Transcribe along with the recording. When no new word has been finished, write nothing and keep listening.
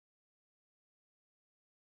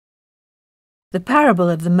The parable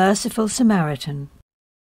of the Merciful Samaritan.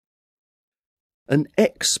 An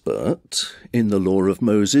expert in the law of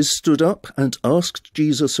Moses stood up and asked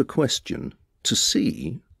Jesus a question to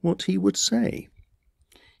see what he would say.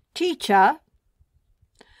 Teacher,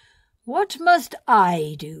 what must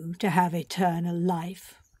I do to have eternal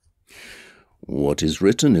life? What is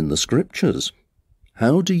written in the Scriptures?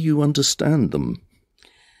 How do you understand them?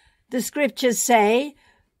 The Scriptures say,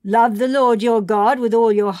 love the Lord your God with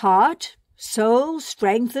all your heart, soul,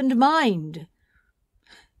 strength and mind.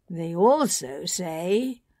 They also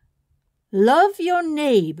say, love your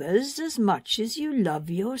neighbours as much as you love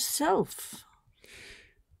yourself.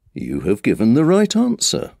 You have given the right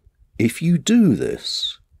answer. If you do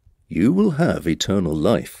this, you will have eternal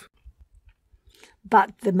life.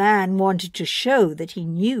 But the man wanted to show that he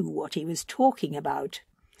knew what he was talking about.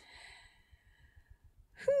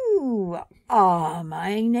 Who are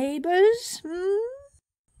my neighbours?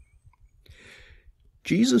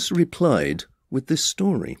 Jesus replied with this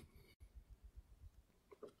story.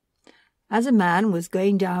 As a man was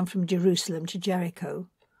going down from Jerusalem to Jericho,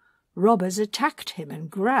 robbers attacked him and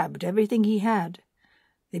grabbed everything he had.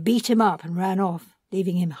 They beat him up and ran off,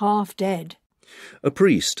 leaving him half dead. A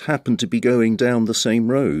priest happened to be going down the same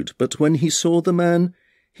road, but when he saw the man,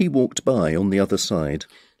 he walked by on the other side.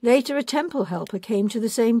 Later a temple helper came to the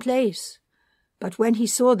same place, but when he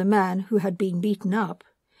saw the man who had been beaten up,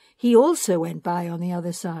 he also went by on the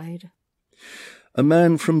other side. A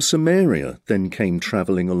man from Samaria then came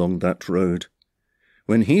travelling along that road.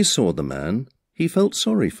 When he saw the man, he felt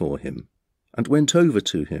sorry for him and went over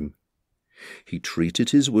to him. He treated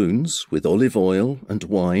his wounds with olive oil and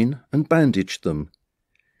wine and bandaged them.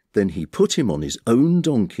 Then he put him on his own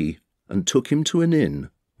donkey and took him to an inn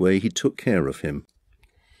where he took care of him.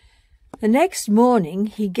 The next morning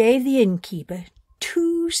he gave the innkeeper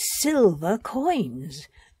 2 silver coins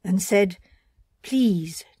and said,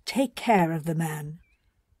 "Please take care of the man.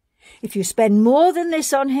 If you spend more than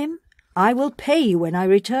this on him, I will pay you when I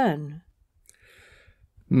return."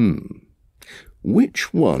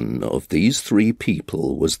 Which one of these 3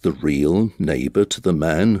 people was the real neighbour to the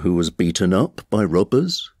man who was beaten up by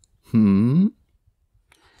robbers? The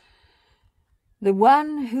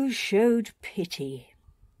one who showed pity.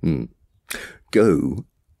 Go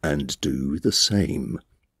and do the same.